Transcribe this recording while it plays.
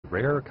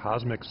rare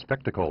cosmic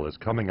spectacle is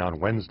coming on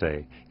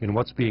Wednesday in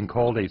what's being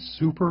called a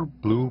super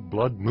blue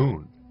blood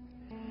moon.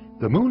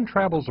 The moon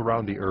travels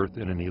around the Earth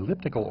in an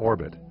elliptical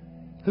orbit.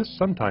 This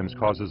sometimes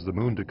causes the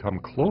moon to come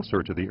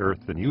closer to the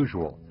Earth than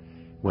usual.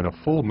 When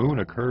a full moon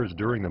occurs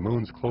during the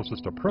moon's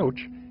closest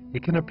approach,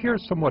 it can appear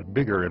somewhat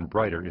bigger and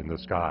brighter in the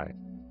sky.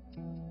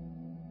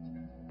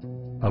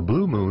 A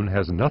blue moon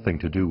has nothing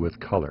to do with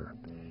color.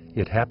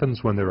 It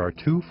happens when there are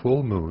 2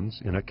 full moons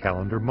in a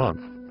calendar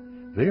month.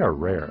 They are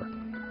rare,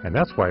 and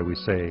that's why we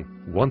say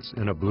once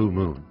in a blue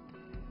moon.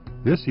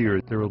 This year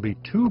there will be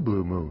 2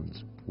 blue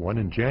moons, one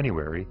in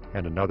January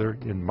and another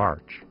in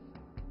March.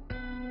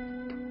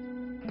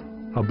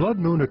 A blood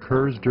moon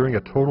occurs during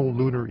a total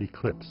lunar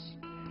eclipse.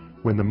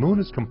 When the moon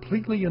is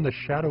completely in the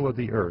shadow of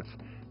the Earth,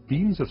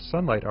 beams of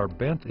sunlight are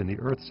bent in the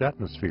Earth's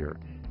atmosphere,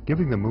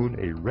 giving the moon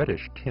a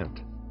reddish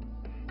tint.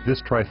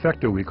 This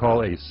trifecta we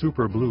call a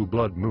super blue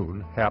blood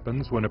moon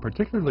happens when a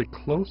particularly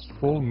close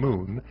full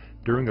moon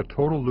during a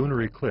total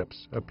lunar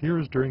eclipse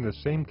appears during the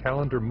same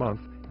calendar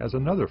month as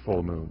another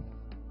full moon.